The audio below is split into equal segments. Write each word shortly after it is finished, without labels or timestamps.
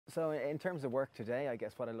So in terms of work today, I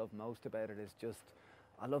guess what I love most about it is just,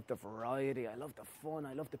 I love the variety, I love the fun,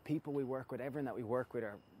 I love the people we work with. Everyone that we work with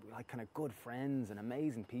are like kind of good friends and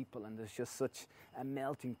amazing people, and there's just such a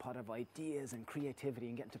melting pot of ideas and creativity,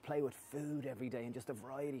 and getting to play with food every day, and just a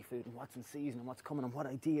variety of food and what's in season and what's coming and what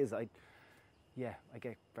ideas. I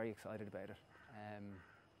get very excited about it.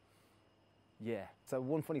 So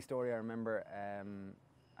one funny story I remember,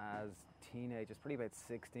 as teenagers, probably about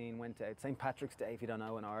 16, went out St. Patrick's Day, if you don't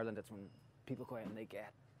know, in Ireland. That's when people go out and they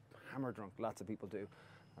get hammer drunk. Lots of people do.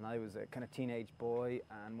 And I was a kind of teenage boy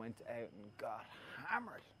and went out and got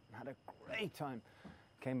hammered and had a great time.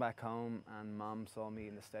 Came back home and Mom saw me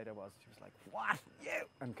in the state I was. She was like, "What, you?"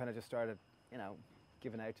 And kind of just started,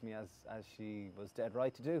 giving out to me as she was dead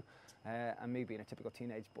right to do. And me being a typical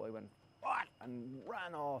teenage boy went, "What?" and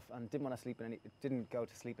ran off and didn't go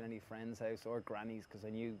to sleep in any friend's house or granny's, because I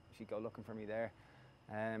knew she'd go looking for me there.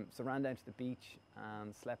 So ran down to the beach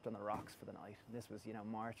and slept on the rocks for the night. This was,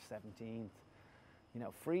 March 17th,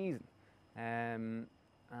 freezing. And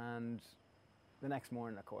the next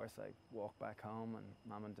morning, of course, I walked back home, and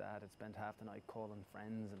Mum and Dad had spent half the night calling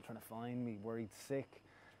friends and trying to find me, worried sick.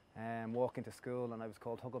 Walking to school, and I was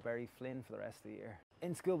called Huckleberry Flynn for the rest of the year.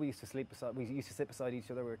 In school, we used to sit beside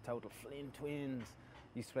each other. We were total Flynn twins.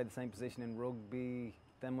 Used to play the same position in rugby.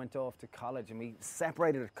 Then went off to college, and we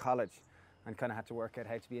separated at college and kind of had to work out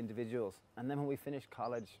how to be individuals. And then when we finished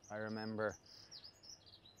college, I remember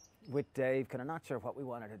with Dave, kind of not sure what we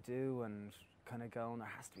wanted to do, and kind of going,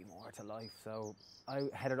 there has to be more to life. So I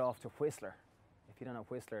headed off to Whistler. If you don't know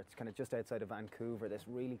Whistler, it's kind of just outside of Vancouver, this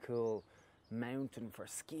really cool mountain for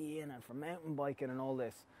skiing and for mountain biking and all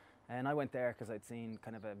this. And I went there because I'd seen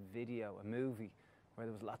kind of a movie where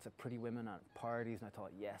there was lots of pretty women at parties, and I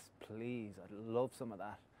thought, yes, please, I'd love some of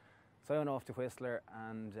that. So I went off to Whistler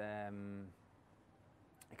and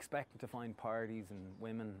expecting to find parties and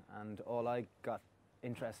women, and all I got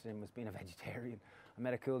interested in was being a vegetarian. I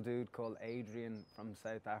met a cool dude called Adrian from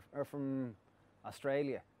from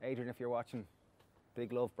Australia. Adrian, if you're watching,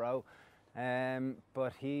 big love, bro.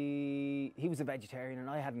 But he was a vegetarian, and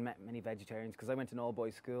I hadn't met many vegetarians because I went to an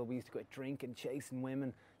all-boys school. We used to go out drinking, chasing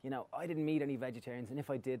women. I didn't meet any vegetarians, and if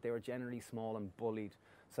I did, they were generally small and bullied.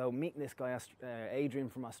 So meeting this guy, Adrian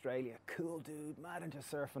from Australia, cool dude, mad into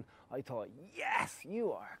surfing, I thought, yes,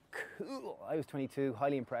 you are cool. I was 22,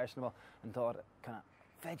 highly impressionable, and thought, kind of,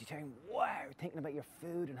 vegetarian, wow, thinking about your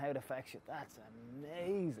food and how it affects you, that's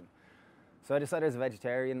amazing. So I decided I was a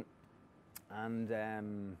vegetarian,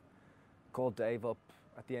 and called Dave up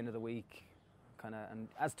at the end of the week, and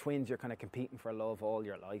as twins, you're kind of competing for love all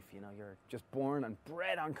your life. You're just born and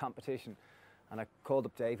bred on competition. And I called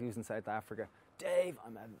up Dave, he was in South Africa. Dave,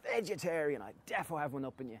 I'm a vegetarian, I defo have one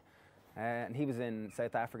up in you. And he was in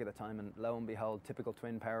South Africa at the time, and lo and behold, typical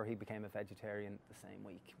twin power, he became a vegetarian the same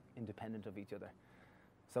week, independent of each other.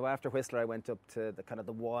 So after Whistler, I went up to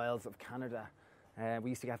the wilds of Canada. We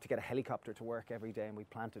used to have to get a helicopter to work every day, and we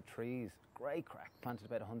planted trees. Great crack. Planted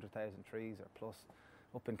about 100,000 trees or plus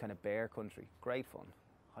up in kind of bear country. Great fun.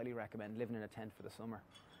 Highly recommend living in a tent for the summer.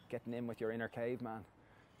 Getting in with your inner caveman.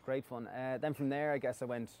 Great fun. Then from there, I guess I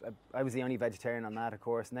was the only vegetarian on that, of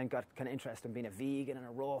course, and then got kind of interested in being a vegan and a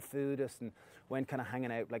raw foodist, and went kind of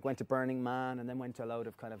hanging out, went to Burning Man, and then went to a load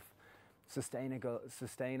of kind of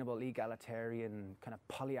sustainable, egalitarian, kind of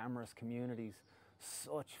polyamorous communities.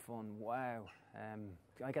 Such fun, wow.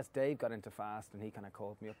 I guess Dave got into fast, and he kind of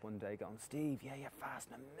called me up one day going, Steve, yeah, you're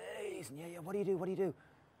fasting, amazing, yeah, what do you do?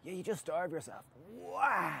 Yeah, you just starve yourself.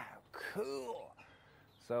 Wow, cool.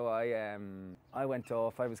 So I went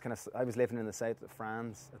off. I was living in the south of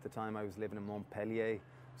France at the time. I was living in Montpellier. I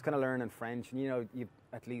was kind of learning French, and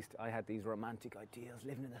at least I had these romantic ideas,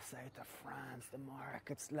 living in the south of France, the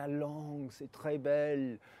markets, la langue, c'est très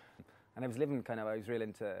belle. And I was real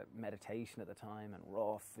into meditation at the time, and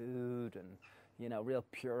raw food, and real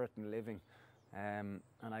Puritan living. And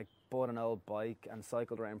I bought an old bike and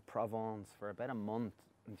cycled around Provence for about a month,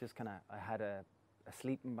 and just I had a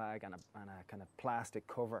sleeping bag and a kind of plastic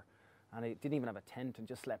cover, and I didn't even have a tent, and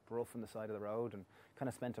just slept rough on the side of the road, and kind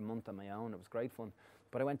of spent a month on my own. It was great fun.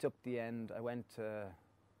 But I went up the end. I went to,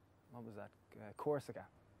 Corsica,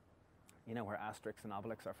 where Asterix and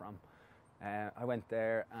Obelix are from. I went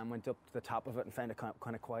there and went up to the top of it and found a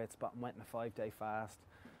kind of quiet spot and went on a 5-day fast.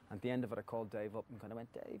 And at the end of it, I called Dave up and kind of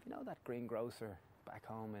went, Dave, that green grocer back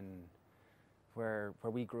home in where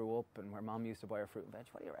we grew up and where Mom used to buy her fruit and veg,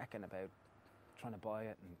 what do you reckon about trying to buy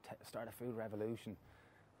it and start a food revolution?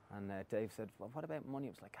 And Dave said, well, what about money? I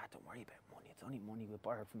was like, don't worry about money. It's only money we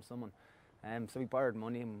borrowed from someone. So we borrowed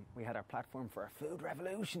money, and we had our platform for a food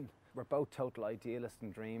revolution. We're both total idealists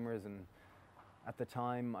and dreamers, and at the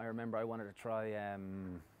time I remember I wanted to try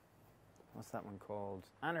what's that one called?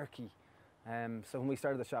 Anarchy. So when we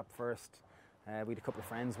started the shop first, we had a couple of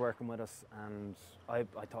friends working with us, and I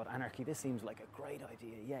thought, Anarchy, this seems like a great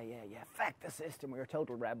idea. Yeah. Fuck the system. We were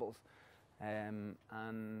total rebels. And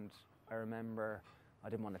I remember I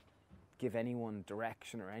didn't want to give anyone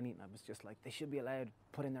direction or anything. I was just like, they should be allowed to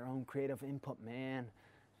put in their own creative input, man.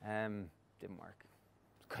 Didn't work.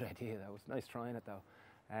 It's a good idea, though. It was nice trying it, though.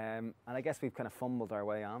 And I guess we've kind of fumbled our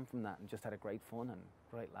way on from that and just had a great fun and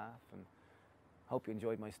great laugh. And hope you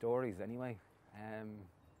enjoyed my stories anyway.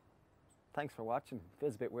 Thanks for watching.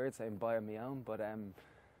 Feels a bit weird saying bye on my own, but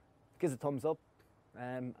give us a thumbs up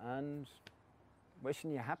and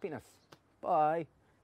wishing you happiness. Bye.